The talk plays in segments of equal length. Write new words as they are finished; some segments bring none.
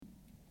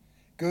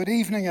Good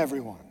evening,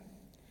 everyone.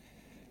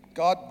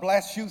 God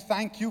bless you.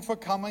 Thank you for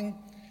coming.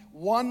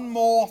 One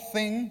more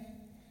thing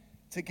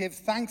to give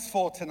thanks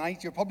for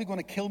tonight. You're probably going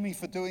to kill me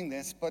for doing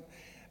this, but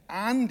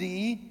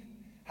Andy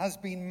has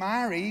been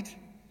married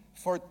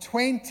for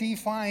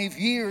 25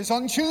 years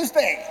on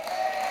Tuesday.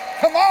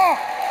 Come on!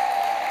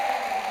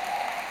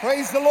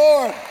 Praise the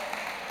Lord.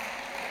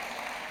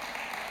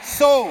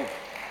 So,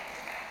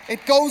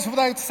 it goes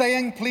without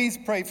saying, please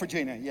pray for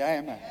Gina. Yeah,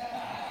 amen.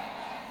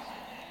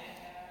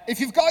 If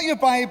you've got your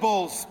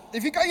Bibles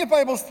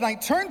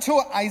tonight, turn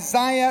to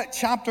Isaiah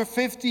chapter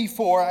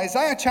 54.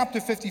 Isaiah chapter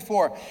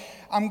 54.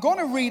 I'm going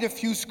to read a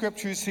few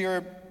scriptures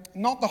here,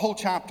 not the whole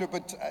chapter,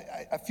 but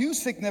a few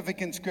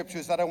significant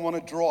scriptures that I want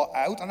to draw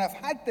out. And I've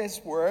had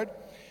this word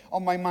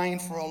on my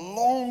mind for a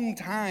long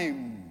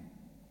time.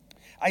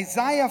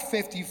 Isaiah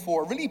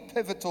 54, really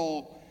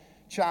pivotal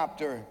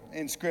chapter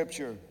in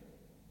Scripture.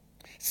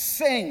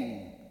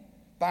 Sing,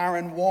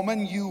 barren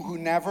woman, you who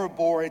never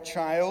bore a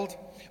child.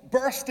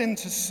 Burst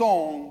into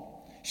song,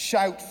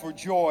 shout for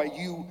joy,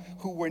 you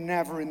who were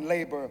never in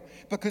labor.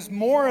 Because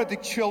more are the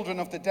children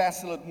of the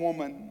desolate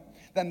woman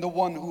than the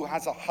one who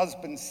has a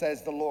husband,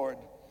 says the Lord.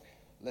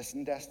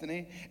 Listen,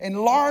 Destiny.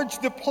 Enlarge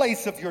the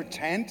place of your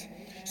tent.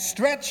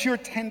 Stretch your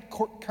tent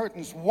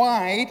curtains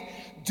wide.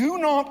 Do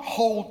not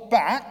hold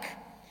back.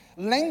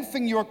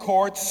 Lengthen your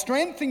cords,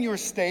 strengthen your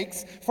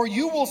stakes, for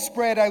you will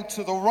spread out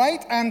to the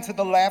right and to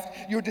the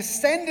left. Your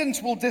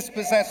descendants will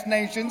dispossess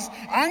nations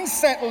and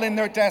settle in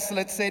their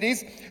desolate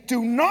cities.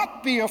 Do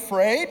not be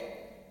afraid.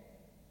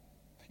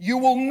 You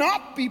will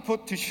not be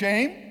put to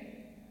shame.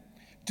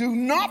 Do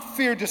not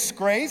fear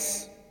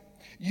disgrace.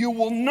 You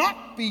will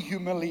not be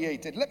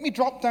humiliated. Let me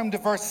drop down to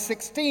verse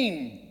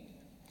 16.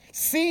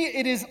 See,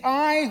 it is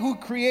I who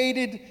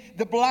created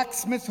the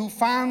blacksmith who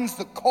fans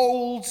the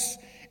coals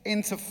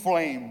into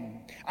flame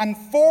and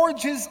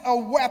forges a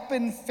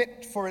weapon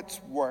fit for its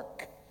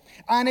work.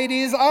 And it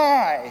is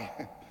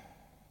I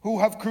who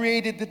have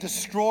created the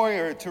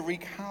destroyer to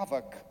wreak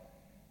havoc.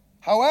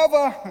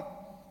 However,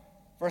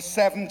 verse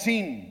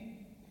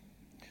 17,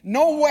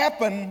 no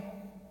weapon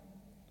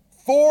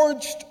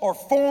forged or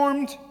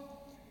formed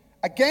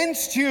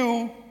against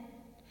you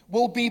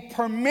will be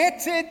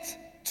permitted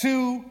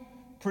to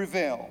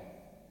prevail.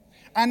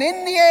 And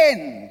in the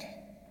end,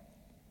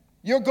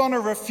 you're going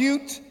to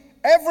refute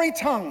every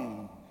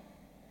tongue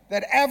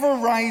that ever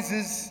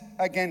rises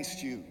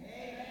against you.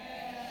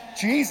 Amen.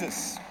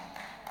 Jesus.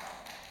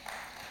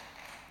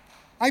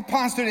 I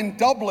pastored in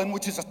Dublin,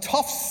 which is a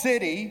tough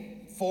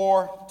city,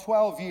 for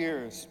 12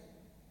 years.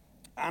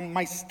 And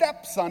my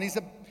stepson, he's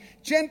a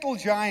gentle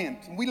giant.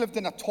 We lived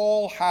in a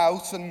tall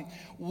house, and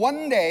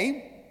one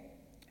day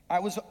I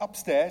was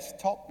upstairs,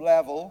 top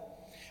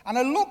level, and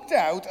I looked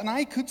out and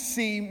I could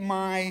see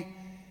my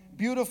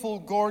beautiful,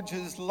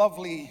 gorgeous,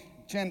 lovely,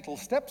 gentle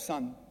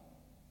stepson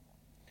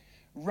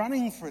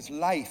running for his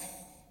life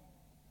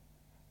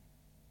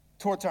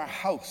towards our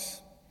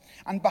house.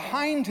 And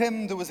behind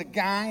him, there was a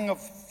gang of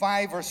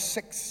 5 or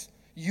 6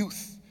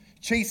 youth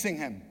chasing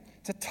him.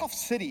 It's a tough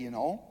city, you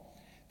know.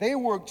 They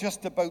were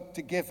just about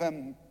to give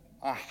him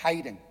a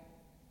hiding.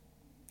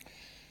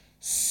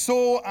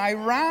 So I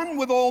ran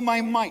with all my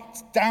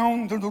might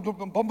down,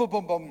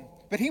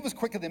 but he was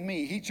quicker than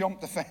me. He jumped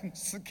the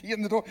fence, the key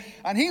in the door,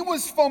 and he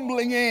was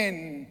fumbling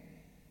in.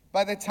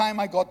 By the time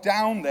I got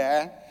down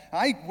there,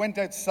 I went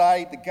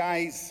outside, the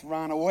guys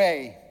ran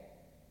away.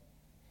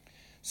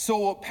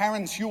 So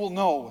parents, you will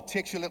know, it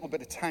takes you a little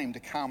bit of time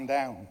to calm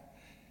down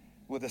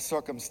with a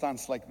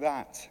circumstance like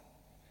that.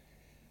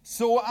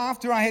 So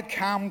after I had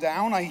calmed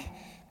down, I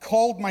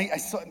called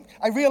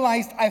I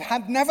realized I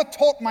had never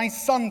taught my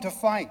son to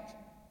fight.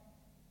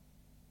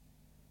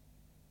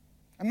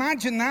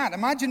 Imagine that.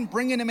 Imagine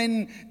bringing him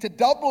in to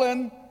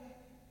Dublin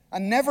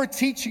and never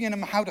teaching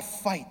him how to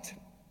fight.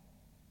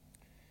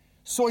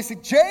 So I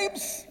said,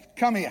 James,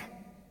 come here.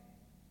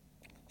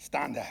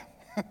 Stand there.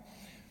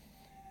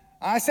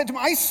 I said to him,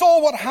 I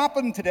saw what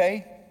happened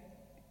today.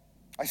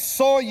 I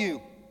saw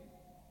you.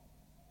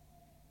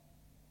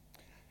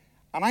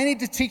 And I need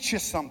to teach you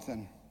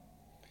something.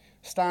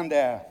 Stand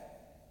there.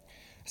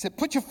 I said,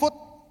 put your foot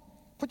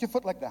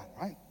like that,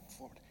 right?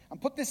 Forward.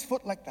 And put this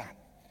foot like that.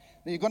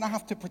 Now you're going to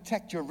have to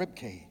protect your rib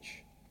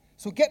cage.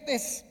 So get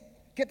this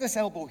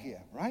elbow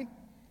here, right?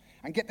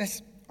 And get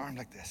this arm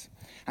like this.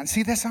 And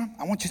see this arm?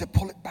 I want you to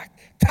pull it back.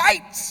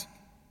 Tight!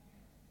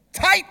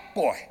 Tight,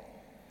 boy.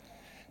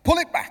 Pull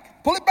it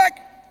back. Pull it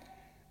back.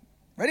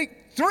 Ready?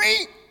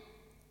 3,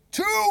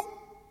 2,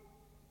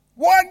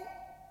 1.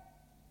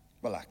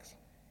 Relax.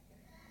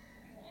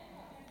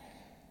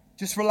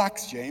 Just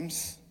relax,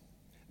 James.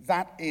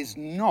 That is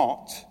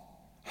not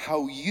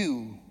how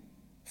you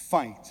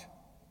fight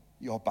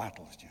your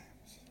battles, James.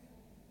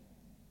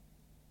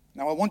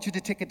 Now, I want you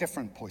to take a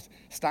different pose.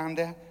 Stand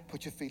there,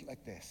 put your feet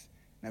like this.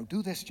 Now,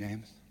 do this,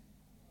 James.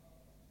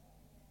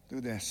 Do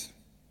this.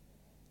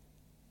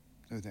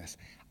 Do this.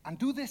 And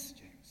do this,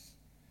 James.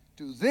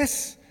 Do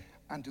this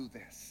and do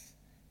this.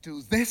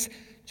 Do this.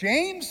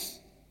 James,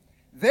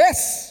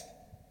 this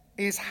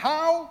is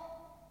how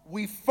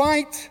we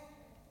fight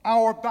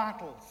our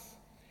battles.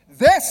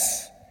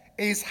 This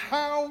is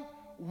how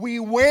we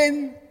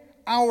win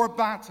our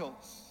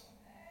battles.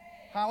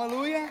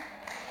 Hallelujah.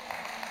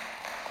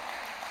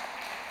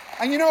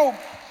 And you know,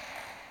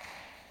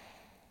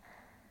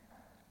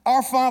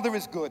 our Father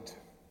is good,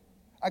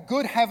 a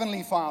good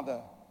heavenly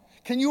Father.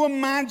 Can you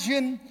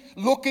imagine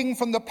looking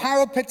from the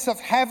parapets of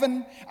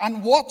heaven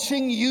and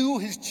watching you,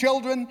 his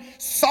children,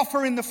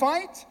 suffer in the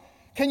fight?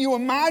 Can you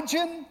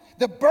imagine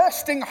the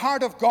bursting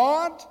heart of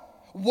God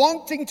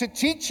wanting to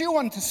teach you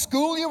and to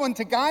school you and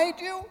to guide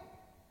you?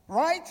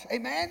 Right?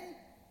 Amen?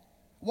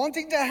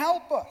 Wanting to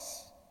help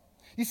us.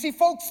 You see,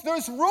 folks,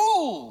 there's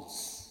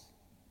rules.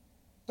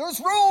 There's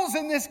rules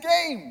in this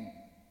game.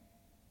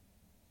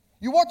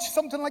 You watch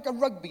something like a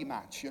rugby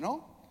match, you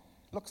know?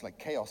 Looks like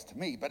chaos to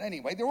me, but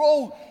anyway, they're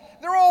all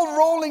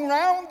rolling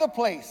around the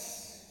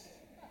place.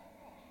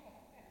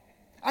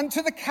 And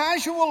to the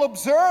casual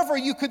observer,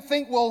 you could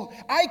think, well,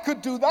 I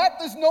could do that.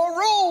 There's no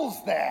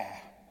rules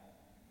there.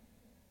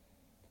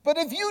 But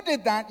if you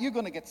did that, you're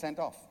going to get sent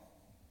off.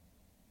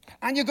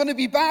 And you're going to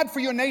be bad for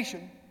your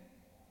nation.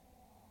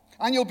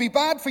 And you'll be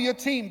bad for your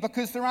team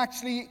because there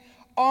actually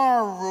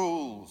are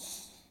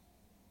rules.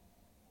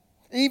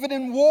 Even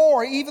in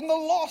war, even the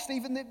lost,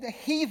 even the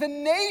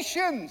heathen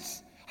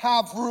nations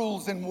have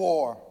rules in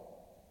war.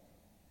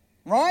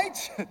 Right?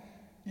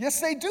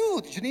 Yes, they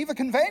do. The Geneva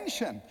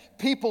Convention.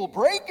 People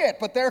break it,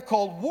 but they're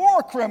called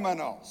war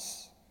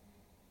criminals.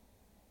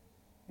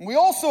 And we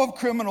also have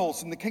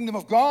criminals in the kingdom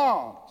of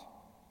God.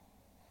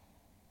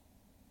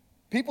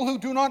 People who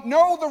do not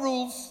know the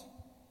rules,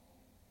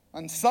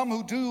 and some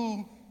who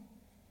do,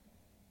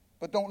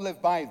 but don't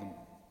live by them.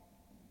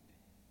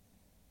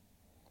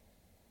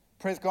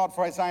 Praise God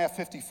for Isaiah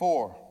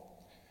 54.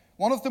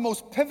 One of the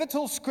most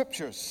pivotal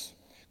scriptures,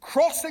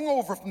 crossing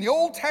over from the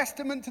Old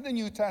Testament to the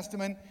New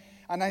Testament,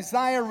 and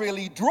Isaiah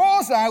really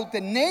draws out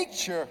the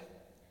nature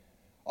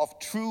of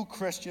true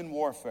Christian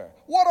warfare.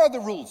 What are the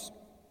rules?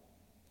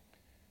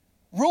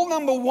 Rule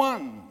number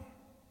 1,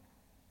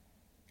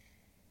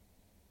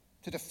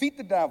 to defeat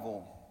the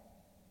devil,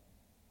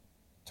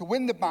 to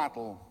win the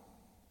battle,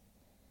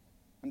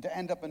 and to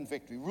end up in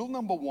victory. Rule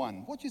number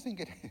 1, what do you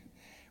think it is?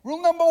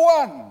 Rule number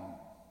 1,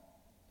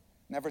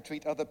 never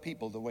treat other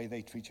people the way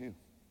they treat you.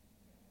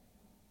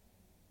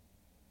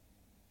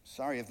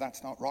 Sorry if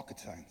that's not rocket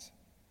science,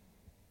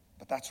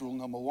 but that's rule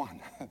number 1.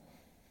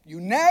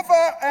 You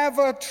never,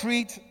 ever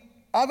treat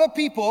other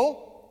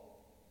people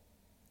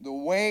the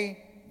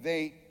way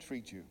they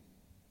treat you.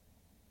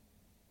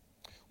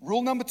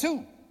 Rule number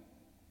 2,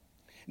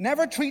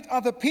 never treat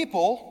other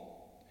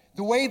people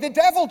the way the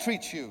devil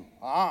treats you.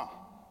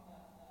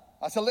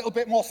 That's a little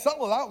bit more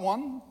subtle, that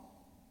one.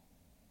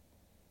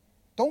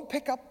 Don't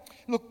pick up.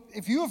 Look,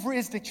 if you have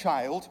raised a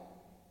child,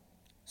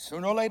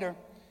 sooner or later,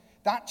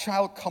 that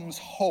child comes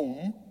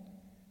home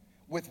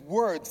with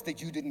words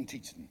that you didn't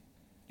teach them.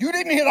 You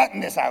didn't hear that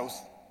in this house.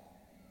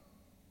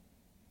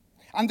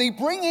 And they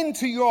bring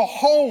into your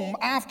home,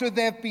 after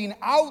they've been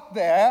out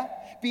there,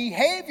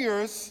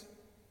 behaviors,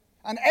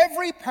 and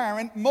every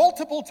parent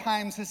multiple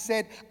times has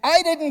said,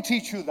 I didn't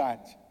teach you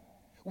that.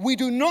 We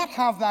do not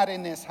have that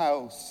in this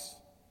house.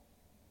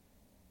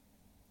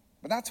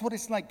 But that's what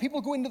it's like. People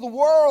go into the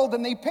world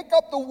and they pick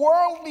up the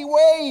worldly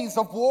ways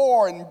of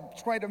war and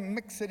try to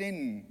mix it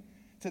in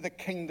to the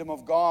kingdom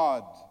of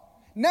God.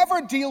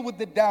 Never deal with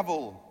the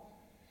devil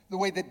the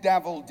way the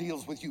devil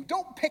deals with you.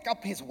 Don't pick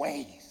up his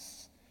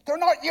ways. They're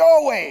not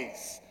your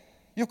ways.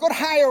 You've got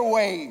higher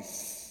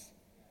ways,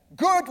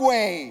 good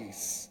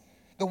ways.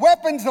 The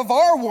weapons of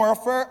our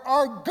warfare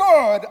are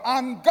good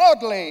and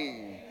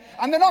godly,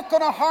 and they're not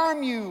going to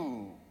harm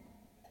you.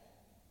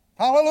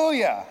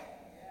 Hallelujah.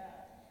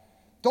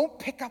 Don't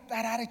pick up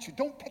that attitude.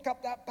 Don't pick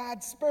up that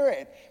bad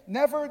spirit.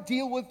 Never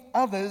deal with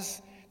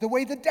others the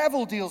way the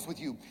devil deals with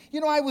you.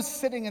 You know, I was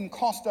sitting in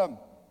Costa.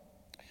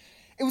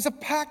 It was a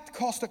packed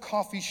Costa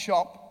coffee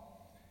shop.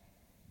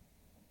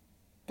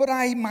 But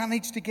I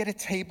managed to get a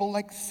table,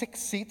 like 6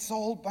 seats,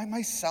 all by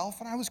myself,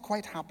 and I was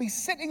quite happy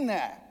sitting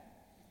there.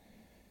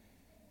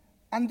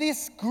 And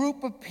this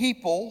group of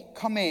people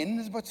come in,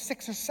 there's about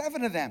 6 or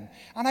 7 of them,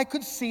 and I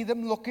could see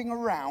them looking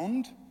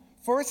around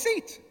for a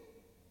seat.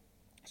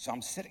 So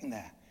I'm sitting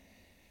there.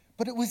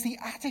 But it was the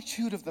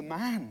attitude of the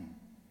man.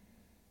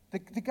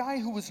 The guy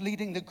who was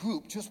leading the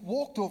group just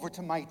walked over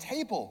to my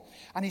table,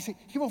 and he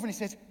came over and he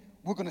says,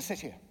 we're going to sit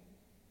here.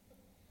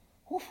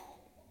 Whew.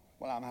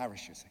 Well, I'm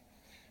Irish, you see.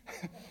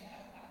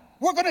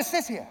 We're going to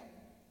sit here.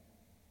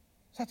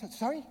 So I said,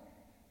 sorry?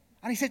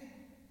 And he said,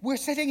 we're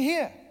sitting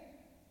here.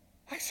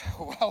 I said,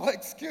 well,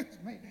 excuse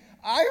me.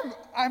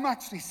 I'm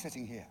actually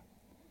sitting here.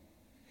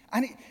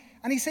 And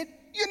he said,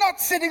 you're not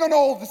sitting on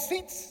all the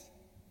seats.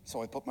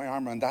 So I put my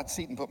arm on that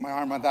seat and put my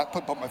arm on that,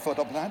 put my foot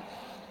up on that.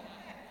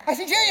 I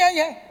said,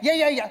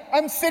 yeah.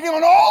 I'm sitting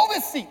on all the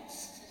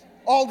seats.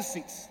 All the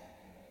seats.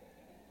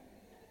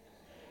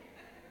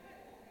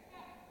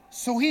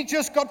 So he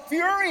just got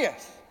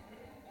furious.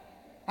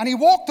 And he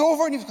walked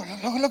over and he was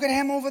going, look at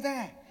him over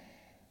there.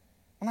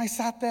 And I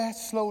sat there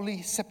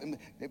slowly sipping.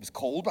 It was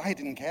cold, but I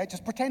didn't care. I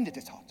just pretended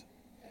it's hot.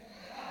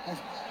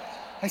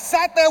 I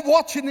sat there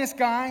watching this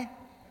guy,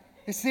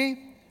 you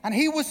see, and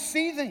he was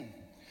seething.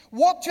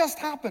 What just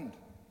happened?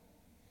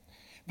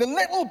 The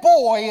little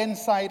boy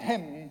inside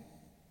him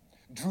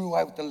drew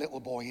out the little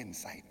boy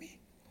inside me.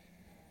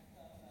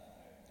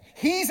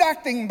 He's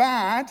acting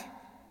bad,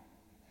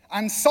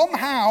 and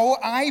somehow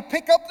I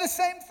pick up the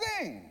same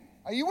thing.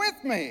 Are you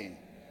with me?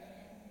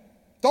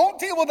 Don't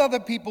deal with other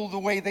people the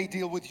way they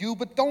deal with you,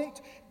 but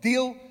don't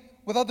deal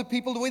with other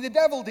people the way the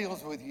devil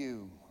deals with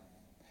you.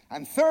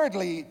 And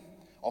thirdly,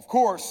 of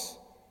course,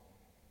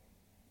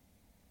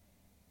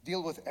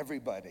 deal with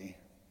everybody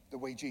the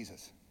way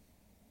Jesus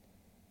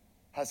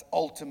has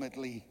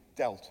ultimately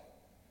dealt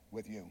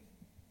with you.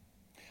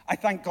 I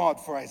thank God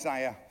for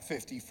Isaiah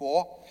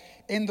 54.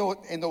 In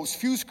those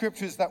few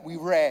scriptures that we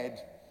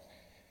read,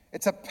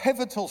 it's a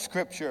pivotal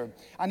scripture,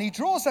 and he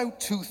draws out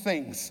two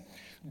things.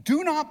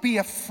 Do not be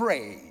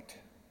afraid,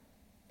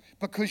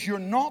 because you're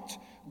not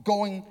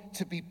going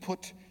to be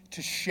put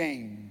to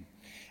shame.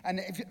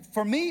 And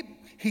for me,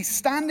 he's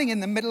standing in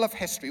the middle of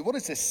history. What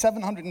is this,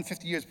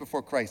 750 years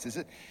before Christ, is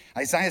it?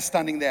 Isaiah's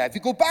standing there. If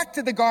you go back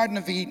to the Garden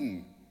of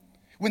Eden,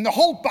 when the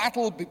whole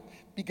battle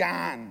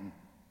began,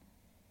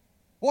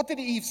 what did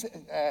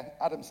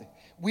Adam say?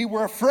 We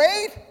were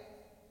afraid,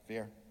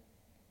 fear.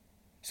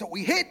 So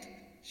we hid,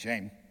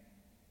 shame.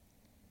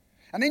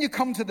 And then you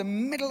come to the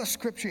middle of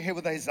scripture here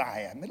with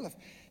Isaiah, middle of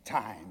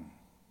time.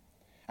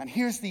 And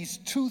here's these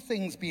two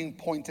things being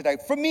pointed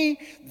out. For me,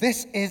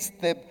 this is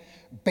the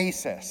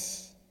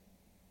basis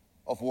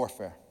of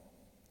warfare.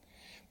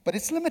 But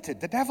it's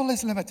limited. The devil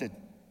is limited.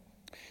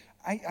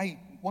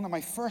 One of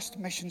my first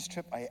missions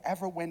trip I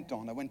ever went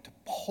on, I went to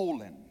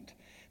Poland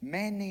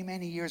many,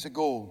 many years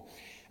ago.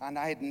 And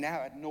I had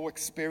no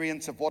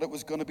experience of what it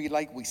was going to be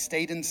like. We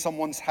stayed in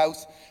someone's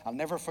house. I'll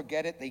never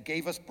forget it. They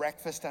gave us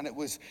breakfast, and it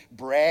was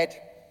bread,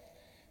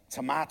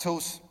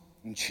 tomatoes,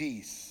 and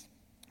cheese.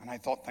 And I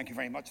thought, thank you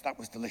very much, that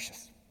was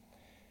delicious.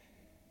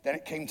 Then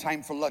it came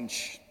time for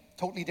lunch.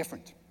 Totally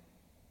different.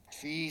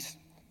 Cheese,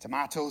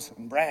 tomatoes,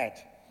 and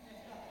bread.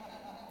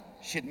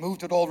 She'd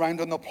moved it all around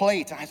on the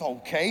plate. I thought,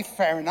 okay,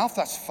 fair enough,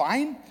 that's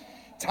fine.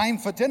 Time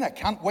for dinner.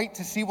 Can't wait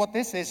to see what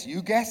this is.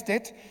 You guessed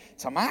it.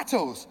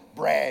 Tomatoes,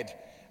 bread,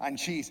 and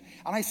cheese.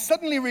 And I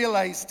suddenly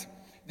realized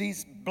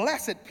these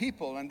blessed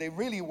people, and they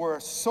really were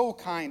so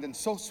kind and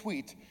so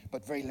sweet,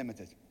 but very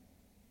limited.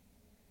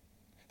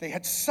 They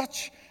had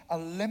such a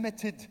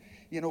limited,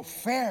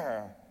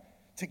 fare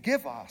to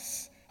give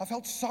us. I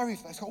felt sorry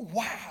for them. I go,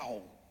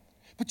 wow.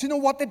 But you know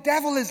what? The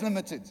devil is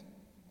limited.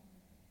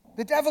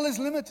 The devil is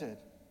limited.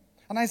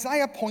 And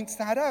Isaiah points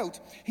that out.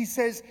 He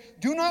says,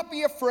 do not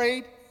be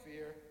afraid.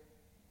 Fear.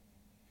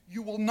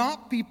 You will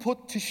not be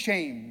put to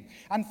shame.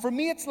 And for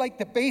me, it's like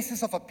the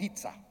basis of a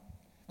pizza.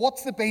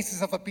 What's the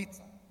basis of a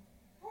pizza?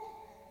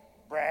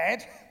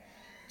 Bread,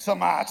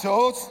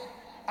 tomatoes,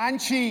 and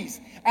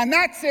cheese. And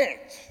that's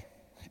it.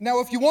 Now,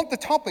 if you want the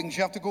toppings,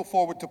 you have to go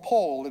forward to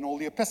Paul in all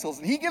the epistles,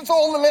 and he gives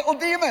all the little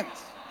demons.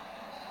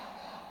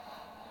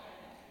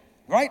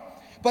 Right?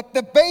 But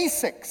the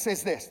basics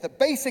is this. The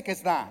basic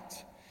is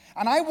that.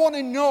 And I want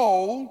to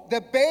know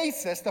the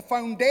basis, the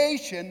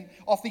foundation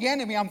of the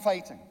enemy I'm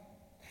fighting.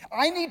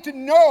 I need to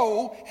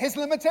know his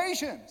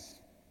limitations,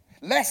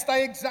 lest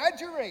I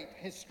exaggerate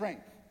his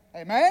strength.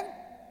 Amen?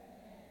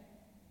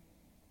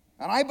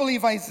 And I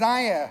believe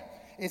Isaiah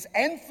is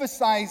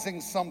emphasizing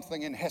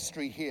something in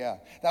history here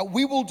that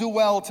we will do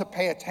well to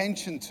pay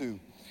attention to.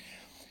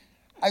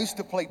 I used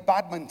to play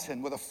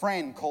badminton with a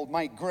friend called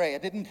Mike Gray. I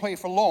didn't play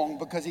for long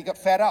because he got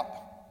fed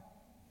up.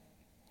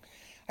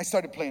 I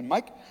started playing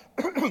Mike,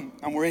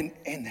 and we're in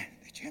the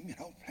gym,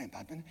 playing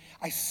badminton.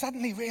 I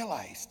suddenly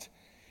realized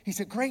he's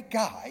a great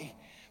guy,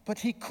 but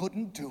he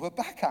couldn't do a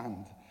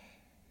backhand.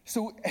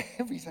 So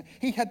every time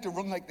he had to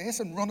run like this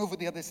and run over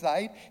the other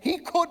side, he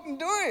couldn't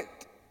do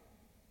it.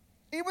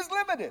 He was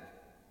limited.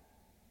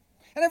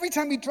 And every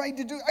time he tried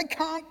to do it, I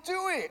can't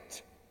do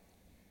it.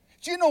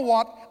 Do you know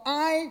what?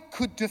 I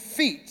could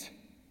defeat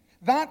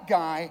that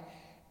guy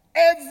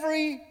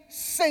every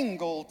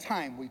single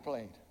time we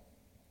played.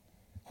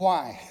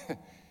 Why?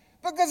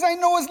 Because I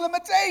know his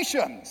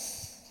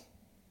limitations.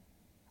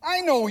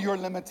 I know your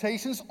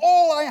limitations.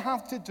 All I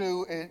have to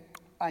do is,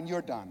 and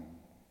you're done.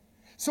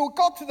 So it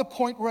got to the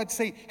point where I'd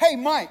say, hey,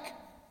 Mike.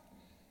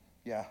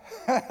 Yeah.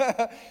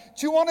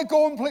 Do you want to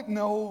go and play?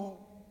 No.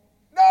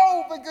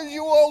 No, because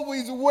you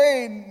always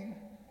win.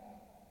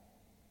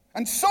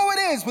 And so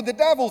it is with the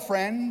devil,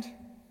 friend.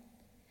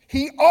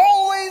 He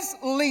always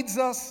leads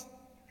us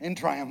in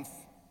triumph.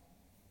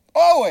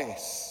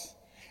 Always.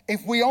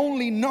 If we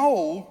only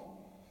know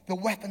the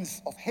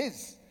weapons of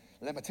his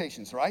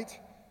limitations, right?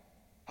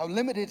 How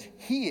limited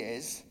he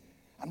is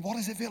and what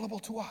is available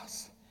to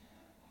us.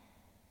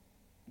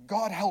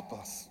 God help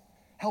us.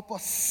 Help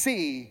us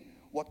see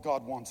what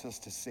God wants us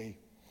to see.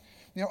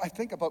 I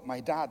think about my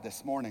dad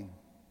this morning.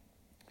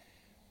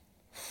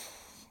 Do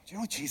you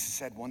know what Jesus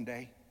said one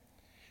day?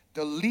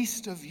 The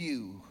least of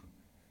you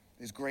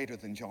is greater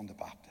than John the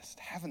Baptist.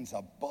 Heavens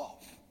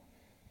above.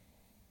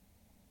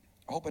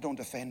 I hope I don't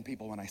offend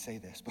people when I say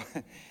this,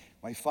 but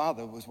My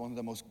father was one of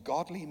the most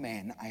godly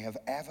men I have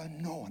ever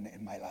known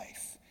in my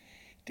life.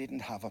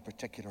 Didn't have a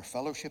particular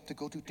fellowship to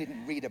go to,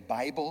 didn't read a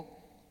Bible,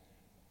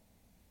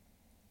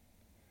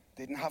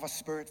 didn't have a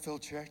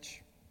spirit-filled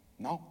church.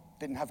 No,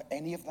 didn't have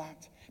any of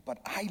that. But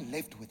I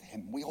lived with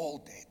him. We all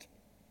did.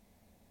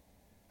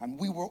 And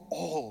we were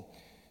all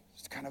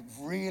kind of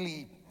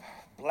really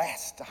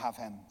blessed to have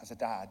him as a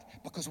dad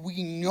because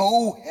we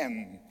know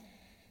him.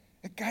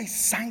 The guy's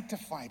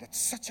sanctified at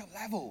such a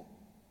level.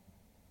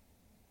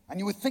 And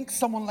you would think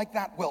someone like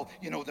that, well,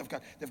 you know,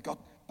 they've got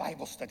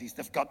Bible studies,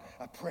 they've got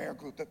a prayer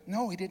group.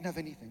 No, he didn't have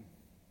anything.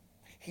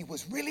 He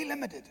was really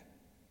limited. Do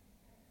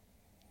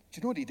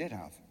you know what he did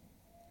have?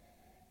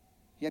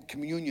 He had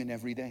communion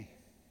every day.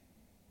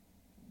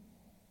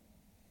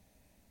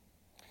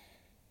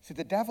 See,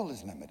 the devil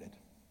is limited.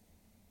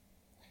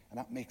 And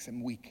that makes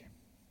him weak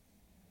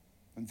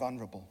and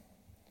vulnerable.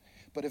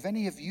 But if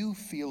any of you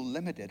feel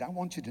limited, I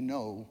want you to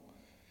know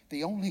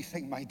the only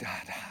thing my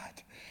dad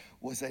had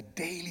was a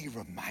daily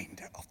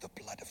reminder of the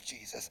blood of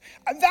Jesus.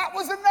 And that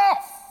was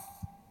enough.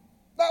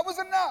 That was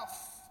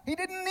enough. He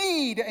didn't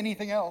need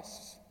anything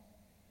else.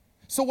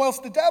 So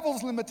whilst the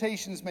devil's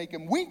limitations make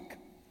him weak,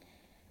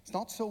 it's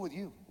not so with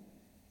you.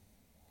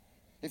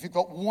 If you've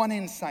got one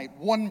insight,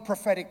 one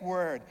prophetic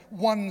word,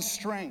 one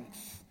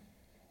strength,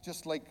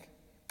 just like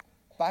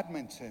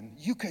badminton,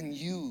 you can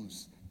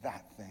use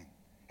that thing.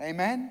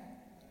 Amen?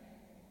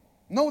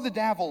 Know the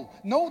devil.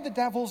 Know the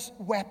devil's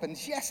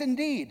weapons. Yes,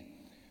 indeed.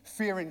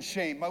 Fear and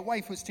shame. My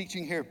wife was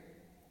teaching here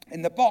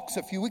in the box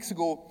a few weeks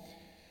ago.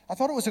 I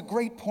thought it was a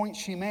great point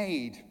she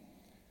made.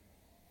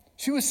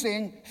 She was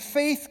saying,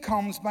 faith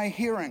comes by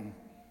hearing.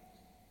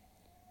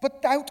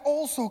 But doubt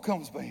also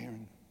comes by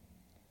hearing.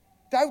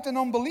 Doubt and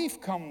unbelief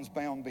comes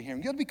by unbelief.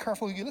 You've got to be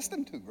careful who you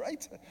listen to,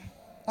 right?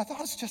 I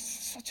thought it's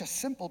just such a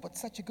simple but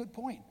such a good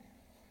point.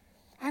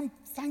 And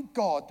thank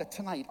God that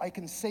tonight I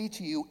can say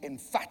to you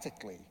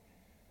emphatically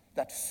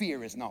that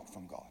fear is not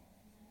from God.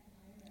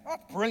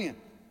 That's brilliant.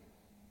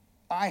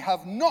 I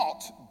have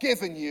not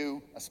given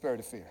you a spirit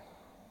of fear.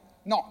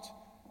 Not.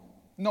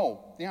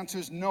 No. The answer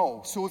is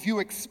no. So if you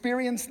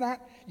experience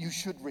that, you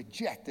should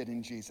reject it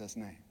in Jesus'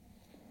 name.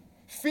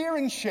 Fear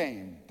and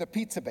shame, the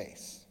pizza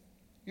base.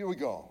 Here we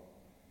go.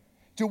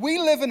 Do we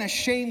live in a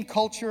shame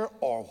culture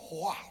or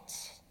what?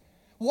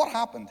 What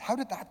happened? How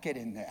did that get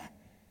in there?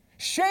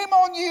 Shame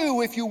on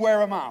you if you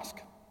wear a mask.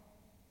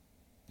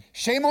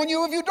 Shame on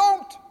you if you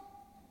don't.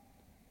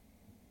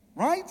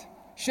 Right?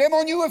 Shame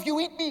on you if you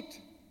eat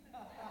meat.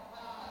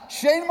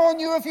 Shame on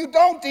you if you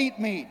don't eat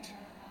meat.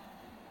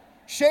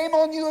 Shame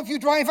on you if you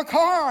drive a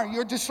car.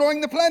 You're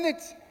destroying the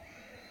planet.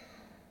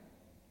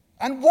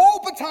 And woe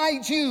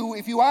betide you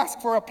if you ask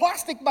for a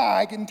plastic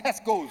bag in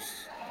Tesco's.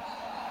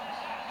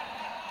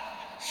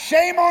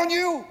 Shame on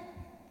you.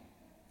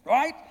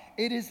 Right?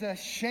 It is a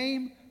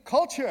shame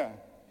culture.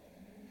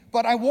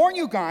 But I warn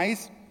you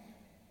guys,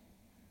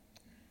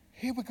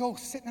 here we go,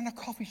 sitting in a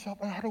coffee shop,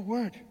 I had a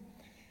word.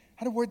 I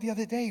had a word the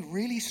other day,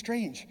 really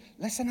strange.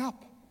 Listen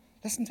up.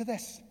 Listen to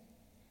this.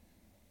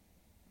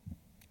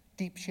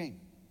 Deep shame.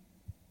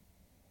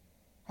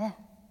 Huh?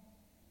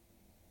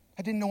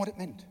 I didn't know what it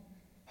meant.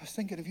 I was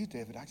thinking of you,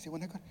 David, actually,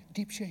 when I got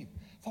deep shame.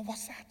 I thought,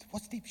 what's that?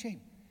 What's deep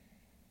shame?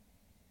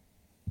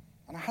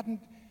 And I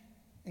hadn't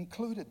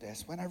included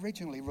this when I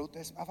originally wrote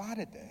this. I've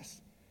added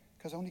this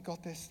because I only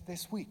got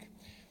this week.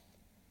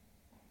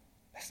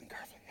 Listen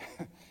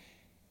carefully.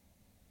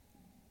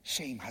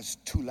 Shame has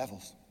two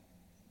levels.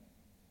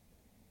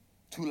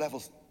 Two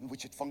levels in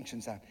which it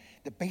functions at.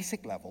 The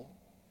basic level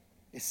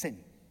is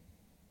sin.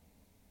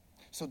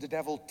 So the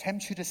devil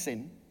tempts you to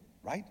sin,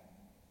 right?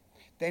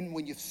 Then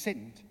when you've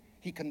sinned,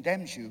 he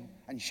condemns you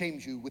and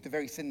shames you with the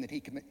very sin that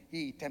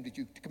he tempted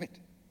you to commit.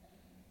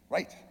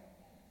 Right?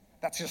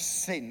 That's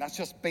just sin. That's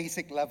just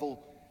basic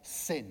level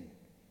sin.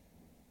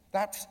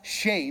 That's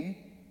shame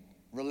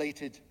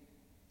related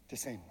to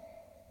sin.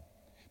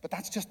 But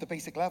that's just the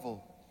basic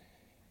level.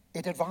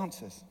 It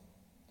advances.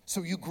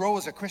 So you grow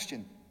as a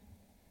Christian.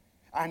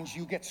 And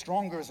you get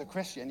stronger as a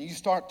Christian. You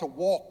start to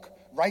walk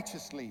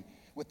righteously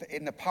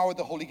in the power of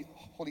the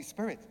Holy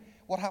Spirit.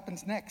 What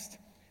happens next?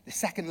 The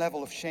second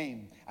level of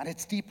shame. And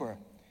it's deeper.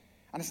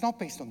 And it's not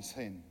based on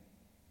sin.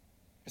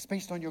 It's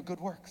based on your good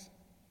works.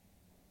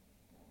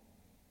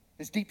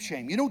 It's deep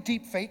shame. You know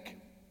deep fake?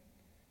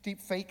 Deep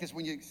fake is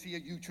when you see a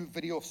YouTube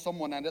video of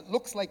someone and it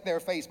looks like their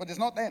face, but it's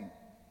not them.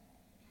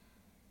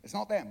 It's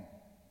not them.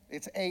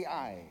 It's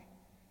AI.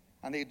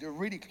 And they're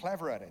really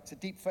clever at it. It's a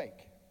deep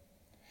fake.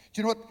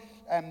 Do you know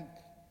what?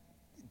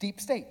 Deep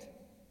state,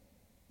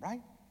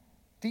 right?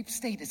 Deep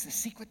state is the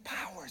secret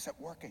powers at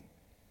working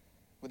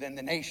within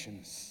the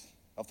nations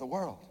of the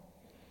world.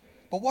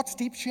 But what's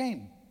deep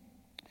shame?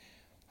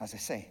 As I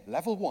say,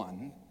 level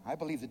one, I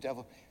believe the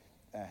devil,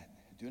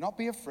 do not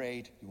be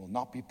afraid, you will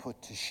not be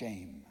put to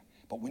shame.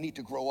 But we need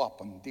to grow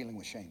up on dealing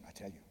with shame, I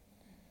tell you.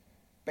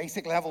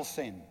 Basic level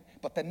sin.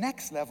 But the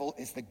next level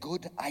is the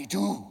good I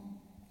do.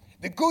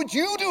 The good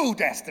you do,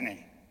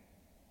 Destiny.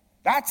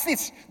 That's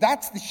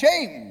the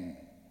shame.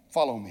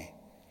 Follow me.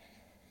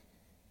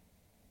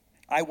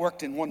 I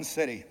worked in one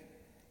city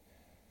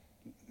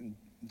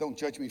don't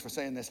judge me for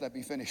saying this, let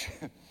me finish.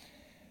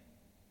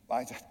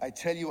 I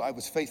tell you, I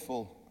was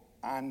faithful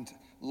and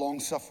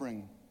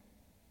long-suffering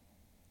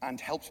and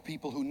helped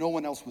people who no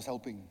one else was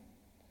helping.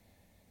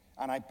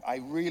 And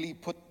I really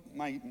put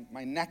my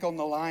neck on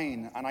the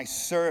line, and I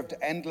served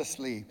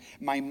endlessly.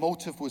 My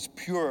motive was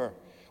pure.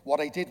 What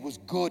I did was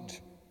good,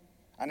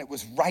 and it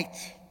was right.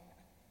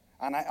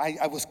 And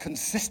I was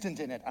consistent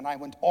in it, and I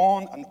went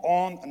on and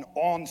on and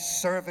on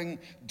serving,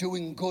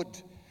 doing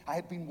good. I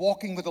had been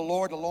walking with the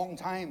Lord a long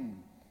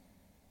time.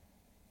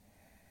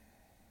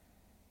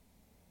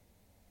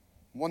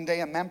 One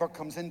day a member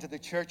comes into the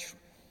church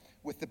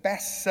with the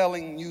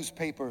best-selling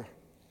newspaper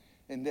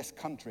in this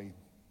country.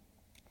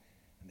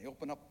 And they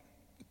open up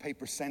the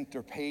paper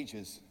center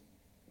pages,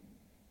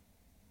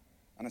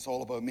 and it's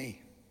all about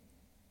me.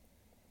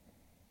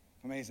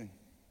 Amazing.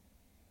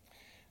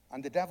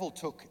 And the devil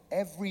took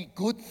every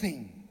good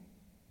thing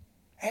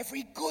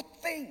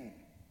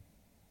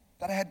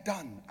that I had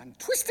done, and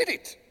twisted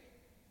it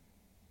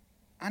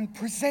and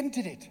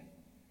presented it.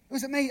 It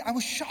was amazing. I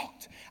was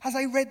shocked. As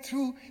I read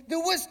through, there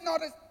was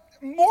not a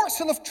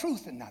morsel of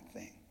truth in that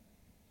thing.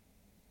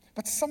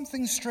 But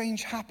something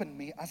strange happened to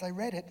me as I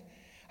read it.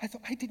 I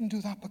thought, I didn't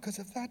do that because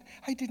of that.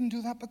 I didn't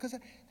do that because of...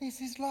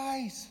 This is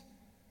lies.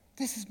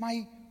 This is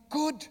my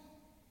good.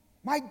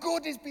 My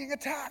good is being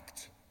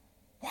attacked.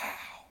 Wow.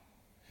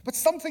 But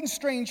something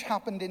strange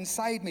happened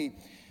inside me.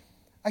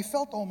 I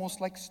felt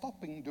almost like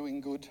stopping doing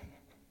good.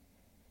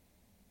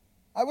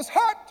 I was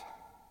hurt.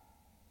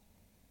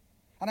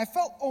 And I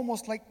felt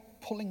almost like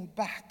pulling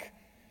back,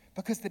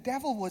 because the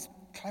devil was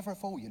clever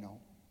foe, you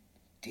know.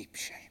 Deep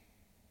shame.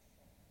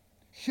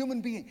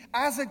 Human being.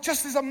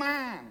 Just as a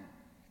man.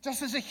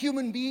 Just as a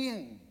human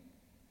being.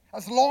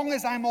 As long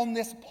as I'm on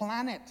this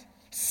planet,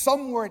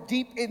 somewhere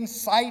deep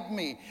inside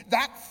me,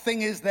 that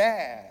thing is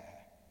there.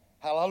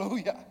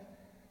 Hallelujah.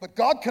 But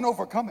God can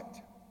overcome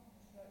it.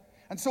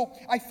 And so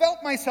I felt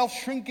myself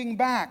shrinking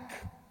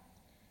back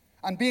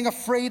and being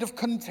afraid of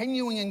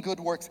continuing in good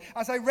works.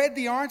 As I read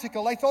the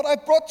article, I thought,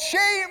 I've brought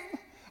shame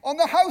on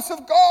the house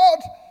of God.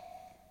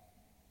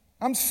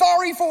 I'm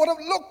sorry for what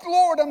I've... Look,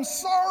 Lord, I'm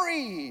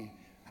sorry.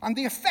 And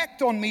the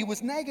effect on me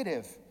was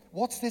negative.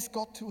 What's this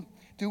got to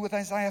do with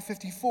Isaiah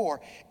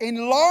 54?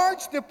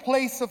 Enlarge the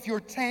place of your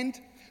tent.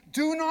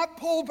 Do not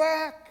pull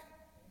back.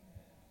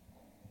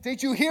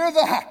 Did you hear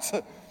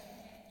that?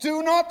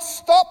 Do not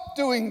stop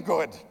doing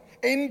good.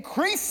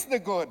 Increase the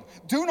good.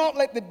 Do not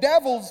let the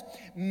devil's,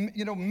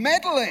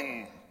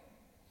 meddling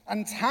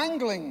and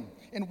tangling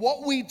in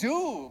what we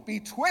do be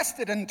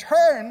twisted and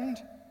turned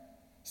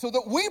so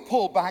that we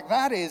pull back.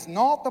 That is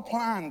not the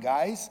plan,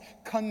 guys.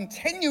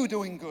 Continue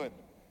doing good.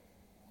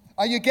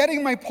 Are you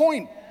getting my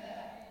point?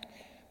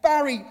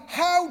 Barry,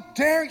 how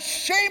dare...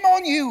 Shame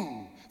on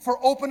you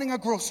for opening a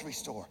grocery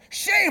store.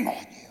 Shame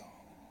on you.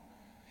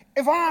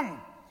 Yvonne,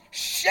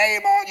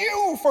 shame on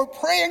you for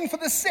praying for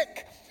the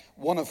sick.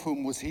 One of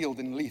whom was healed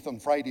in Leith on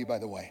Friday, by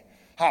the way.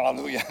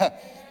 Hallelujah.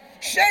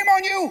 Shame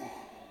on you.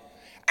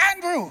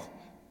 Andrew,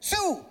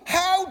 Sue,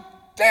 how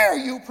dare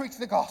you preach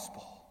the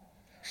gospel?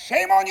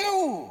 Shame on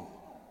you.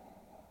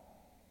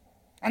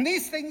 And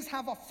these things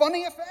have a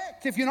funny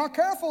effect if you're not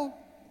careful.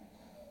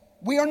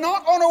 We are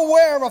not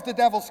unaware of the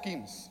devil's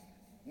schemes.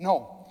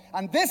 No.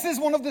 And this is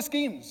one of the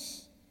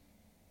schemes.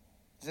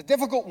 It's a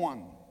difficult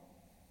one.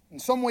 In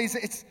some ways,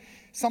 it's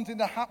something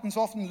that happens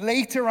often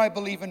later, I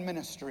believe, in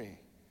ministry.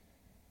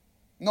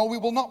 No, we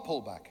will not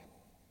pull back.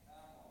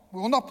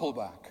 We will not pull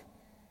back.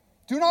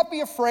 Do not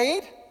be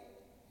afraid.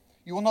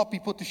 You will not be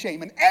put to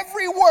shame. And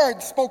every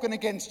word spoken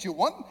against you,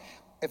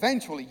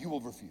 eventually you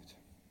will refute.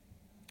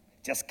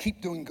 Just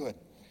keep doing good.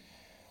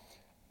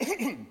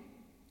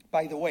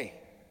 By the way,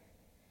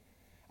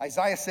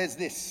 Isaiah says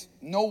this: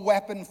 no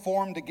weapon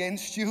formed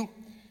against you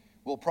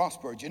will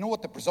prosper. Do you know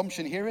what the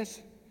presumption here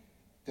is?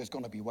 There's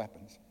going to be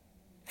weapons.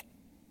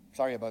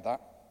 Sorry about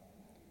that.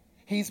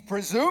 He's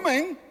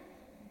presuming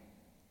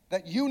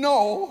that you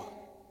know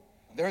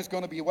there's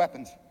going to be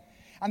weapons.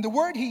 And the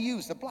word he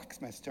used, the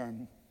blacksmith's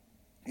term,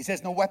 he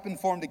says, no weapon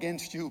formed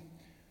against you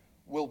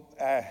will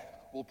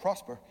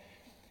prosper.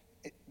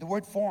 The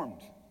word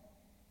formed,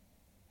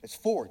 it's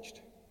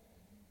forged.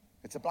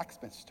 It's a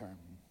blacksmith's term.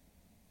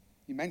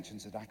 He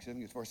mentions it, actually. I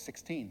think it's verse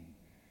 16.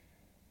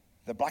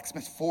 The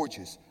blacksmith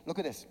forges. Look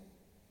at this.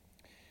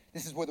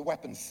 This is where the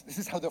weapons, this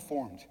is how they're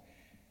formed.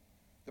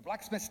 The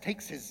blacksmith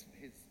takes his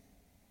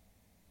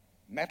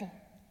metal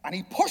and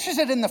he pushes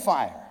it in the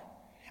fire.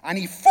 And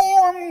he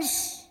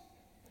forms,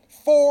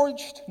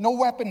 forged, no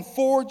weapon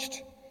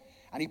forged.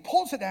 And he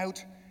pulls it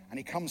out and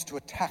he comes to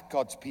attack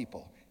God's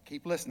people.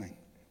 Keep listening.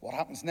 What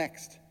happens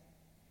next?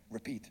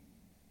 Repeat.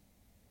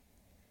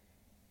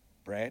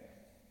 Bread,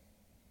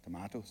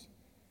 tomatoes,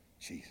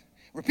 cheese.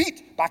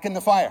 Repeat, back in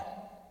the fire.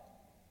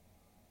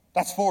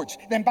 That's forged.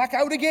 Then back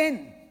out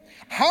again.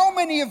 How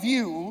many of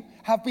you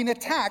have been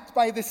attacked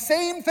by the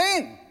same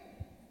thing?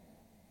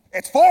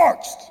 It's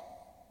forged.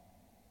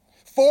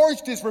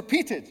 Forged is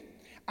repeated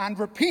and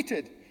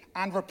repeated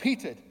and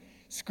repeated.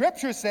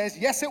 Scripture says,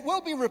 yes, it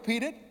will be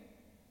repeated.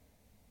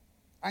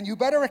 And you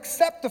better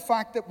accept the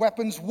fact that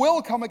weapons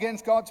will come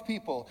against God's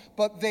people,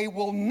 but they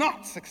will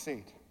not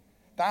succeed.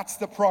 That's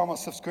the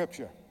promise of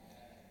Scripture.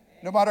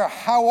 No matter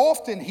how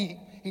often he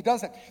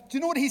does it. Do you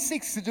know what he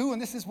seeks to do?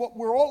 And this is what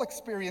we're all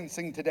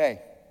experiencing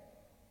today.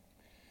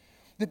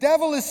 The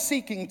devil is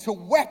seeking to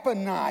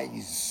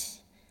weaponize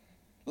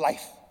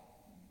life.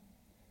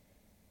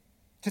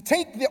 To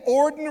take the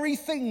ordinary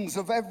things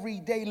of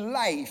everyday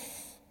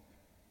life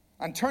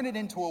and turn it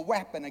into a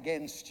weapon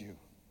against you.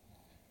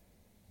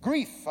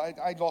 Grief.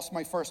 I lost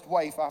my first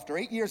wife after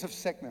 8 years of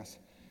sickness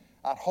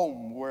at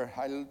home, where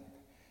I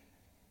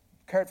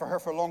cared for her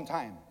for a long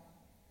time.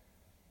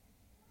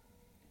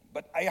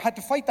 But I had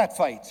to fight that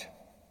fight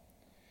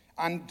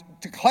and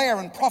declare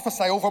and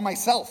prophesy over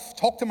myself,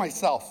 talk to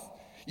myself.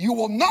 You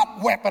will not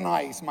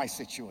weaponize my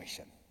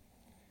situation.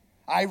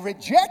 I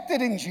reject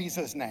it in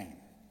Jesus' name.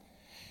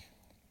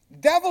 The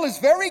devil is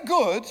very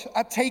good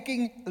at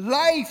taking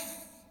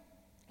life.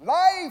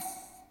 Life.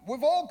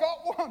 We've all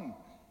got one.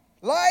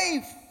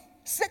 Life.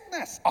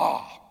 Sickness.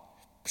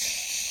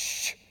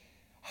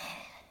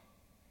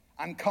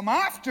 And come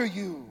after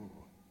you.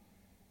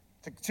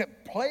 To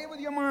play with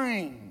your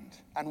mind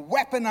and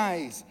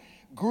weaponize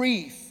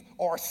grief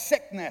or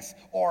sickness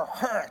or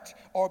hurt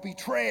or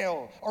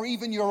betrayal or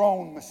even your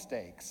own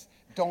mistakes.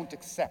 Don't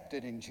accept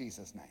it in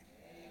Jesus' name.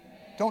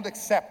 Don't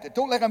accept it.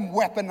 Don't let him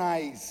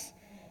weaponize.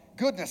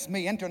 Goodness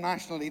me,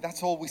 internationally,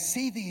 that's all we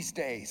see these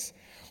days.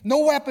 No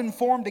weapon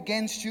formed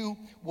against you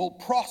will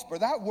prosper.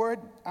 That word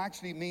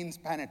actually means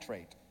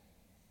penetrate.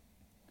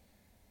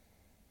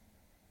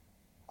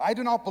 I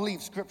do not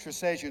believe Scripture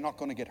says you're not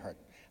going to get hurt.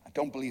 I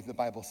don't believe the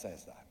Bible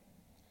says that.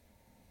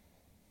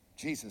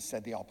 Jesus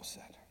said the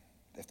opposite.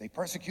 If they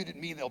persecuted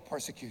me, they'll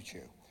persecute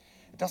you.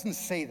 It doesn't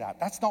say that.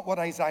 That's not what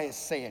Isaiah is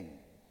saying.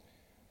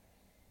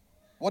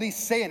 What he's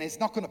saying is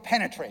not going to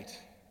penetrate.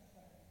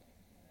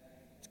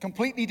 It's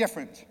completely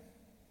different.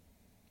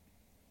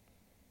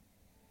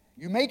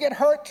 You may get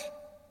hurt.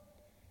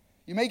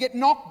 You may get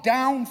knocked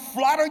down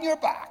flat on your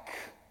back.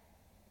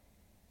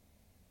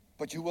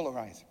 But you will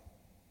arise.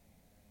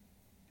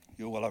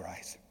 You will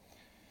arise.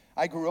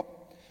 I grew up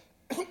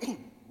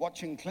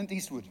watching Clint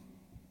Eastwood.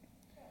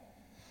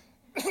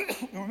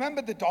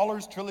 Remember the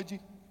Dollars trilogy?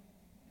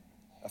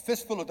 A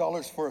Fistful of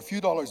Dollars for a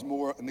Few Dollars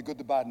More, and The Good,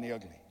 the Bad, and the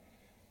Ugly.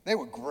 They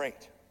were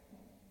great.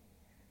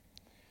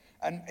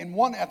 And in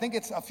one, I think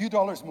it's A Few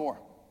Dollars More,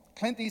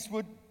 Clint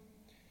Eastwood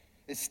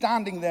is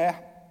standing there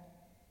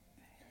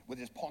with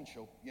his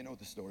poncho, you know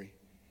the story.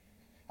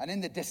 And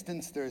in the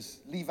distance, there's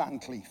Lee Van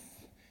Cleef,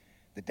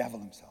 the devil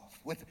himself,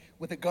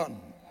 with a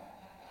gun,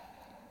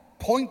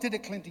 pointed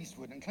at Clint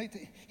Eastwood. And Clint,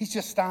 he's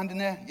just standing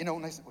there, you know,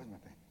 and I said, where's my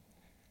pen?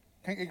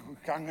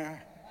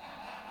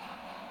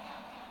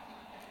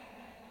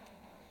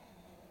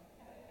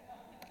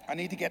 I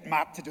need to get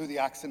Matt to do the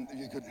accent if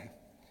you could.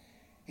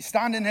 He's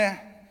standing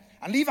there,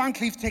 and Lee Van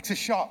Cleef takes a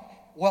shot.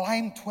 Well,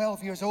 I'm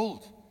 12 years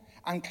old,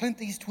 and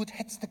Clint Eastwood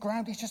hits the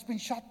ground. He's just been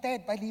shot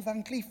dead by Lee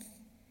Van Cleef.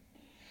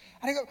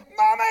 And I go,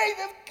 Mommy,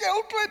 they've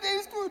killed Clint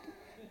Eastwood.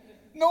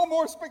 No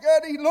more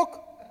spaghetti,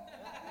 look.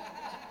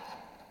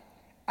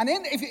 And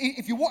then,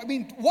 if you want, I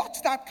mean,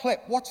 watch that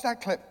clip.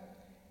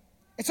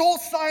 It's all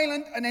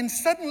silent, and then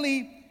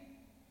suddenly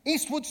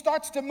Eastwood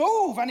starts to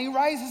move, and he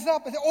rises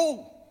up and says,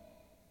 oh,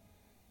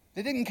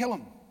 they didn't kill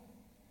him.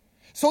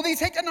 So they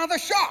take another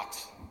shot.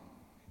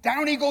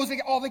 Down he goes.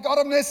 Oh, they got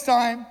him this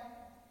time.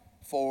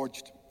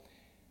 Forged.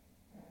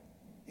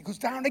 He goes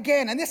down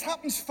again, and this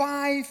happens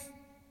 5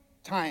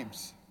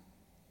 times.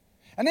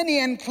 And in the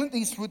end, Clint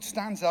Eastwood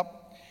stands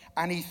up,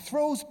 and he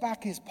throws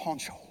back his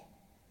poncho.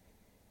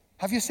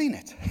 Have you seen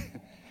it?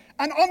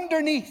 And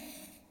underneath,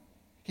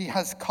 he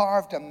has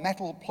carved a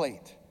metal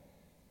plate.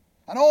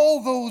 And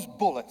all those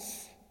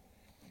bullets,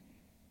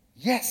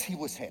 yes, he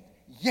was hit.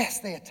 Yes,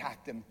 they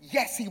attacked him.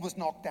 Yes, he was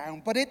knocked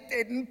down, but it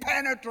didn't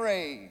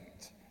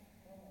penetrate.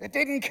 It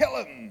didn't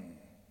kill him.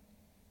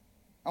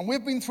 And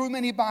we've been through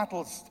many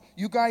battles.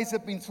 You guys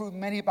have been through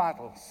many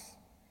battles,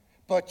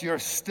 but you're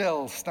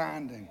still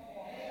standing.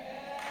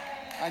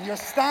 And you're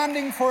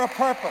standing for a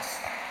purpose.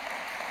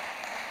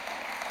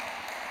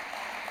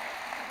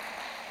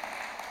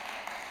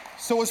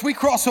 So as we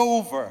cross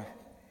over,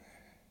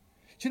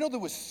 do you know there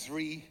was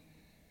 $3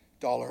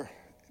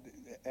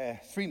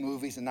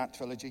 movies in that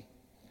trilogy?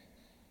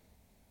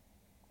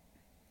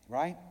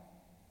 Right?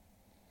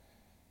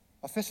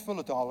 A Fistful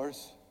of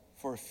Dollars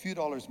for a Few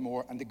Dollars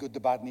More, and The Good,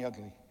 the Bad, and the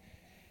Ugly.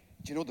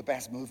 Do you know the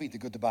best movie, The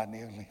Good, the Bad, and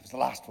the Ugly? It was the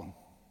last one.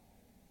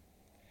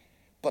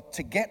 But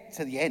to get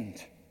to the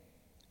end,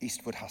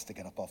 Eastwood has to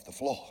get up off the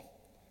floor,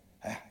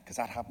 because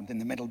that happened in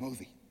the middle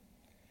movie.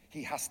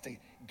 He has to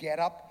get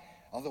up,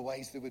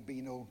 otherwise there would be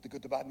no The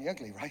Good, the Bad, and the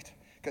Ugly, right?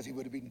 Because he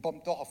would have been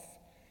bumped off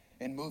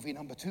in movie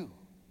number 2.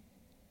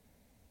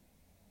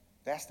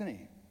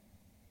 Destiny.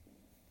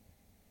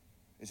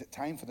 Is it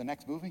time for the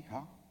next movie,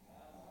 huh?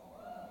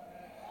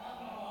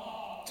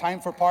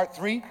 Time for part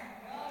 3?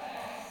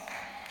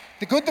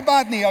 The Good, the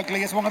Bad, and the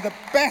Ugly is one of the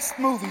best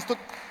movies.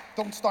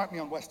 Don't start me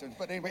on Westerns,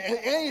 but anyway,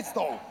 it is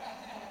though.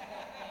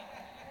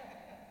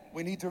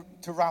 We need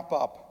to wrap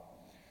up.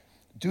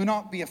 Do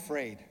not be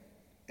afraid.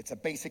 It's a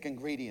basic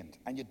ingredient,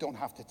 and you don't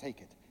have to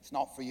take it. It's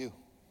not for you.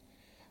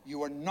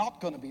 You are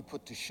not going to be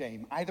put to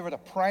shame, either at a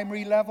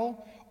primary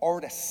level or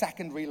at a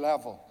secondary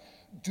level.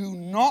 Do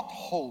not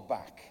hold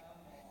back.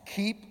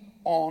 Keep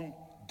on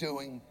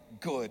doing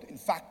good. In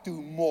fact,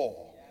 do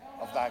more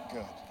of that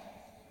good.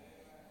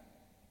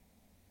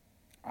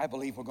 I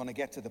believe we're going to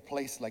get to the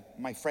place like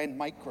my friend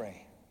Mike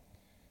Gray.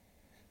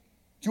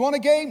 Do you want a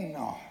game?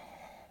 No.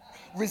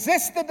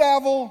 Resist the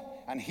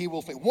devil and he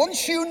will flee.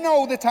 Once you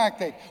know the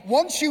tactic,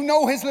 once you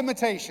know his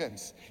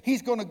limitations,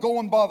 he's going to go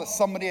and bother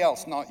somebody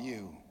else, not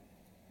you.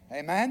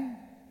 Amen?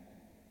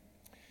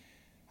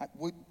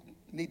 We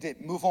need to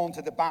move on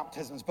to the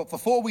baptisms, but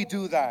before we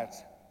do that,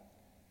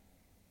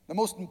 the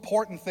most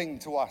important thing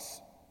to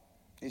us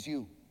is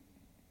you.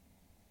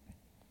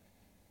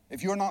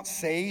 If you're not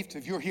saved,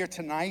 if you're here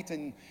tonight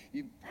and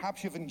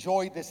perhaps you've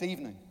enjoyed this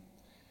evening,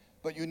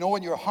 but you know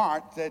in your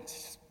heart that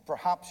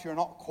perhaps you're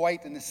not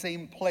quite in the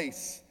same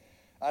place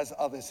as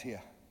others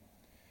here,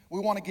 we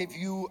want to give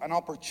you an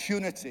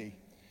opportunity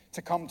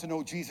to come to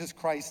know Jesus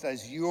Christ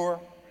as your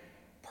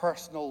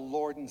personal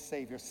Lord and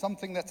Savior,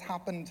 something that's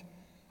happened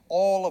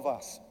all of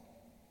us.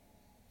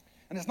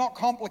 And it's not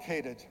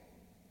complicated.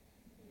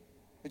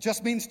 It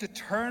just means to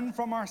turn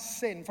from our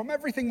sin, from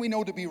everything we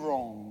know to be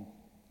wrong,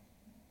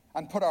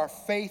 and put our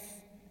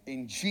faith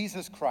in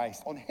Jesus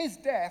Christ, on his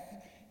death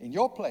in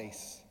your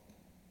place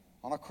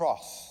on a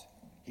cross.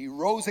 He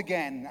rose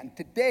again, and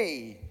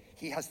today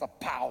he has the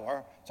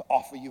power to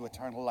offer you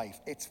eternal life.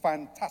 It's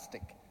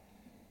fantastic.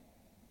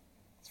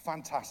 It's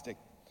fantastic.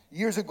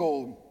 Years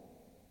ago,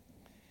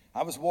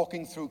 I was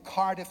walking through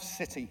Cardiff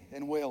City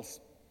in Wales,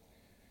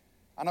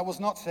 and I was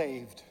not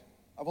saved.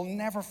 I will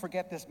never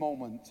forget this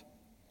moment.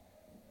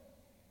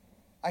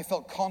 I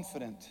felt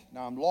confident.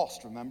 Now, I'm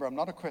lost, remember, I'm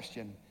not a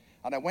Christian.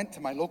 And I went to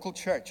my local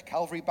church,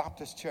 Calvary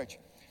Baptist Church.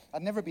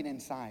 I'd never been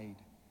inside,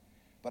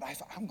 but I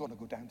thought, I'm going to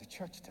go down to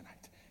church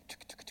tonight.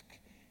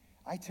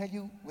 I tell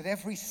you, with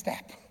every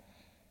step,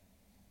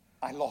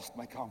 I lost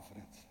my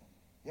confidence.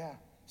 Yeah,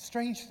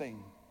 strange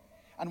thing.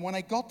 And when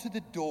I got to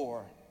the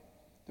door,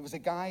 there was a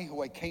guy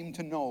who I came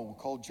to know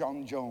called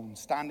John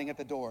Jones standing at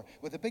the door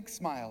with a big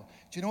smile.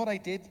 Do you know what I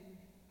did?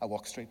 I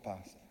walked straight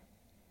past.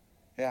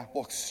 Yeah,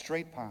 walked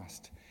straight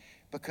past.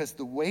 Because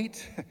the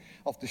weight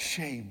of the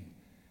shame,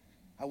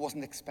 I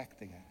wasn't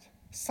expecting it.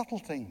 Subtle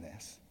thing,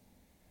 this.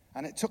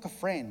 And it took a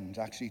friend,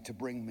 actually, to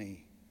bring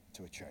me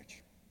to a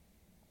church.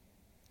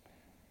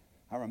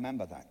 I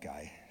remember that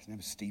guy. His name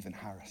was Stephen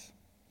Harris.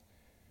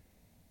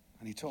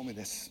 And he told me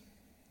this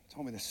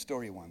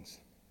story once.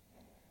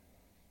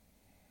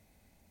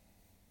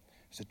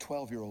 He was a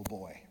 12-year-old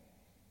boy,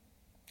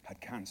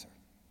 had cancer,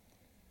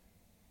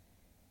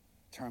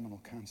 terminal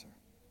cancer.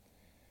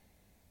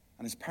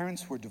 And his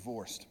parents were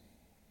divorced.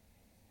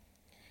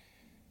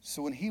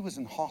 So when he was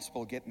in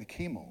hospital getting the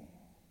chemo,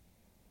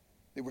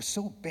 they were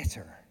so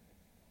bitter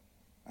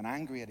and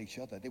angry at each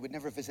other, they would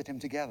never visit him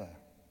together.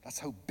 That's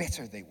how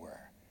bitter they were.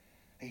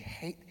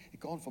 They'd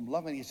gone from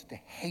loving each other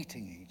to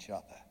hating each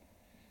other.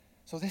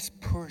 So this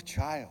poor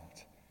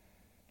child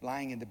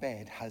lying in the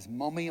bed has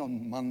mommy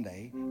on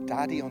Monday,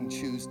 daddy on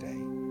Tuesday,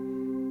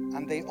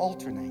 and they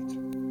alternate.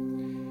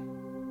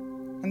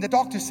 And the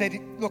doctor said,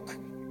 look,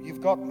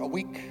 you've got a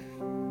week,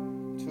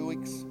 2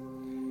 weeks,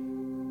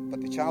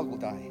 but the child will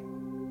die.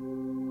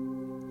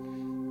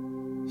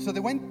 So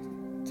they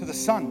went to the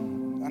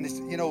son, and it's,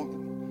 you know,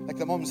 like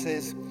the mom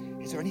says,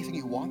 is there anything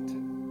you want?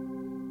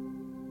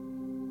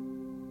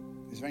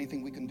 Is there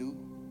anything we can do?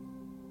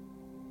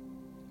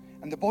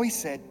 And the boy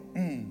said,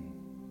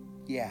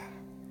 yeah,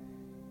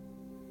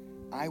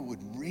 I would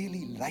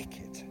really like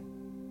it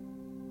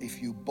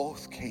if you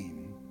both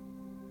came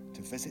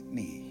to visit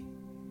me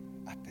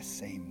at the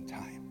same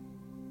time.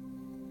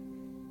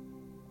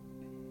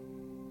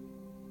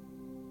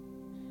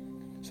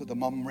 So the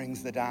mum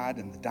rings the dad,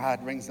 and the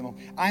dad rings the mum.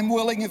 I'm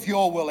willing if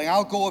you're willing.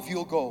 I'll go if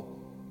you'll go.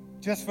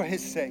 Just for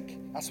his sake.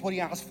 That's what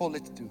he asked for.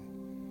 Let's do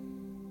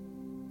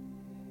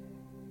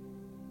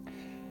it.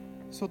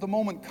 So the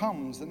moment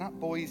comes, and that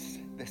boy's,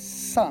 the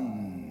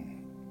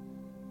son,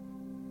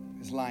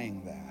 is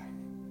lying there.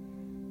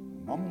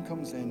 The mum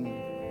comes in.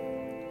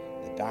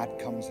 The dad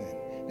comes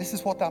in. This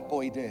is what that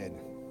boy did.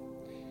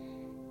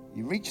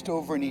 He reached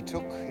over and he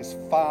took his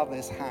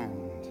father's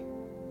hand.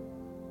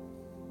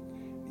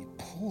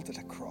 Pulled it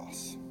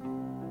across.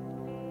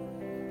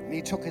 And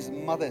he took his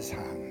mother's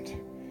hand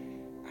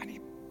and he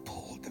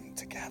pulled them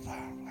together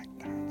like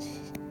that.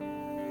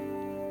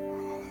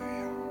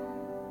 Hallelujah.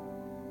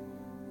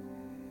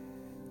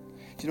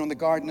 Do you know, in the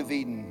Garden of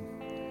Eden,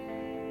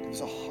 there was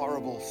a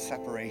horrible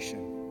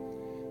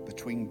separation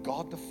between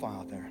God the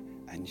Father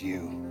and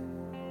you.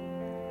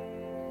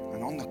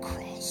 And on the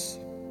cross,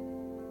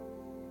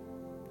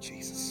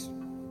 Jesus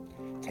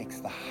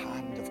takes the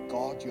hand of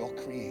God, your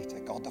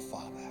Creator, God the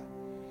Father.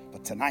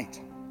 But tonight,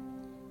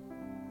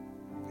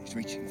 he's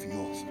reaching for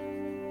yours.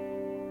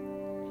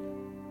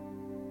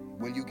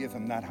 Will you give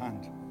him that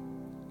hand?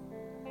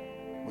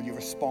 Will you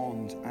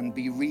respond and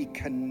be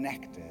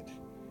reconnected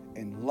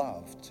in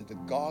love to the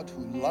God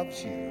who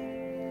loves you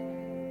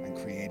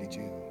and created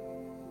you.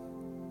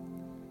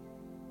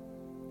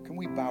 Can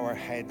we bow our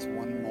heads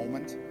one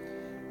moment?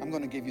 I'm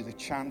going to give you the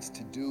chance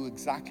to do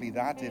exactly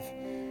that.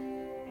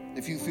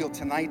 If you feel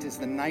tonight is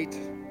the night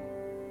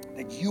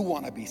that you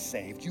want to be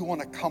saved, you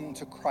want to come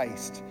to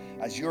Christ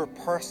as your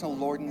personal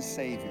Lord and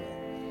Savior,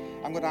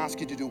 I'm going to ask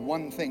you to do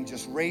one thing.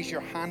 Just raise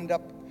your hand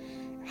up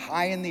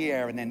high in the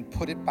air and then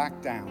put it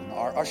back down.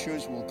 Our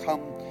ushers will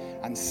come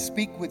and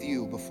speak with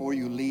you before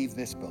you leave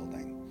this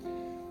building.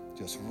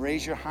 Just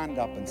raise your hand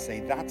up and say,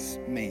 that's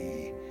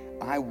me.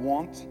 I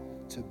want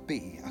to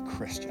be a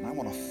Christian. I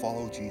want to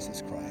follow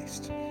Jesus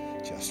Christ.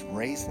 Just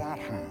raise that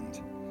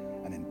hand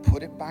and then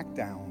put it back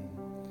down.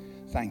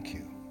 Thank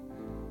you.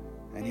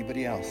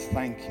 Anybody else?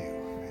 Thank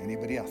you.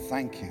 Anybody else?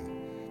 Thank you.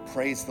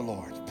 Praise the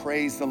Lord.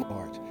 Praise the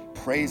Lord.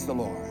 Praise the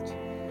Lord.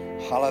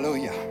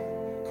 Hallelujah.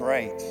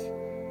 Great.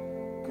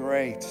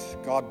 Great.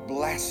 God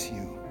bless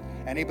you.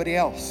 Anybody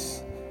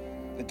else?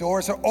 The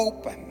doors are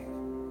open.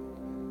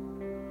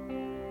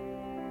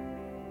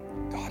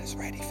 God is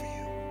ready for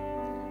you.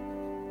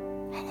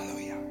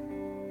 Hallelujah.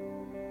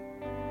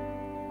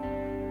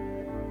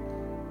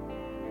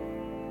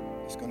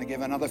 Just going to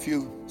give another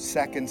few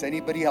seconds.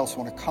 Anybody else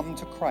want to come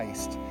to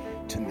Christ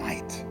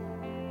tonight?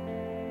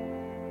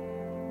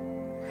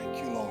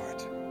 Thank you,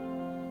 Lord.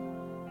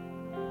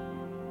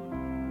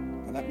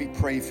 Well, let me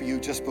pray for you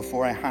just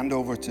before I hand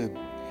over to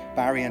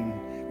Barry and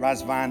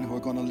Razvan, who are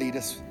going to lead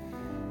us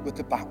with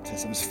the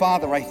baptisms.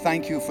 Father, I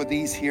thank you for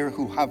these here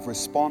who have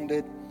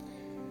responded.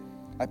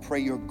 I pray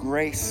your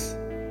grace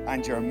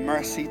and your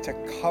mercy to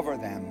cover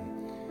them.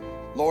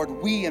 Lord,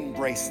 we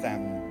embrace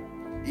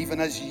them even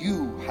as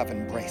you have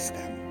embraced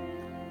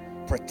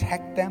them.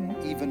 Protect them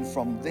even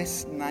from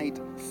this night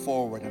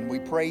forward. And we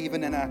pray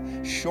even in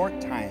a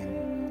short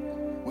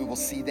time, we will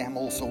see them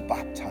also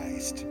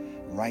baptized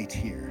right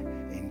here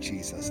in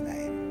Jesus'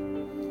 name.